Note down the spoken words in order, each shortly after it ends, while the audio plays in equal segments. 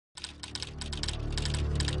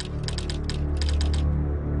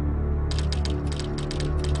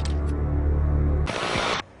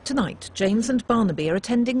Tonight, James and Barnaby are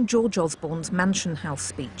attending George Osborne's Mansion House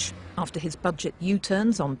speech. After his budget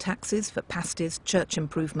U-turns on taxes for pasties, church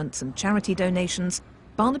improvements and charity donations,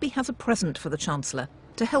 Barnaby has a present for the Chancellor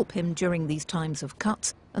to help him during these times of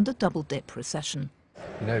cuts and a double-dip recession.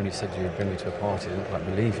 You know, when you said you'd bring me to a party, I didn't quite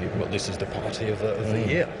believe you. Well, this is the party of the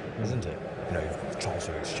year, isn't it? You know, you've got the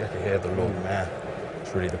Chancellor of Exchequer here, the Lord Mayor.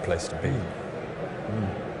 It's really the place to be.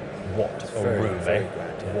 What a room, eh?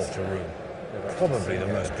 What a room. Probably the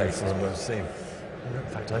most beautiful room I've seen. In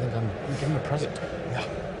fact, I think I'm giving him a present. Yeah,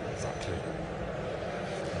 exactly.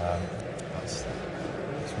 That's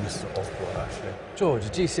Mr. Osborne, actually. George, a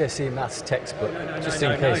GCSE Maths textbook, just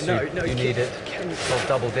in case you need it. Well,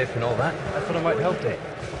 double dip and all that. I thought I might help it.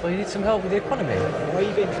 Well, you need some help with the economy. Why are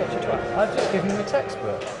you being such a twat? I've just given him a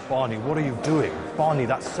textbook. Barney, what are you doing? Barney,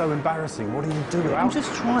 that's so embarrassing. What are you doing? I'm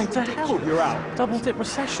just trying to help. You're out. Double dip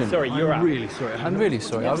recession. Sorry, you're out. I'm really sorry. I'm really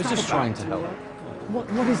sorry. I was just trying to help.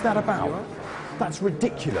 What is that about? That's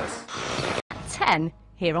ridiculous. 10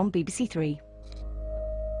 here on BBC Three.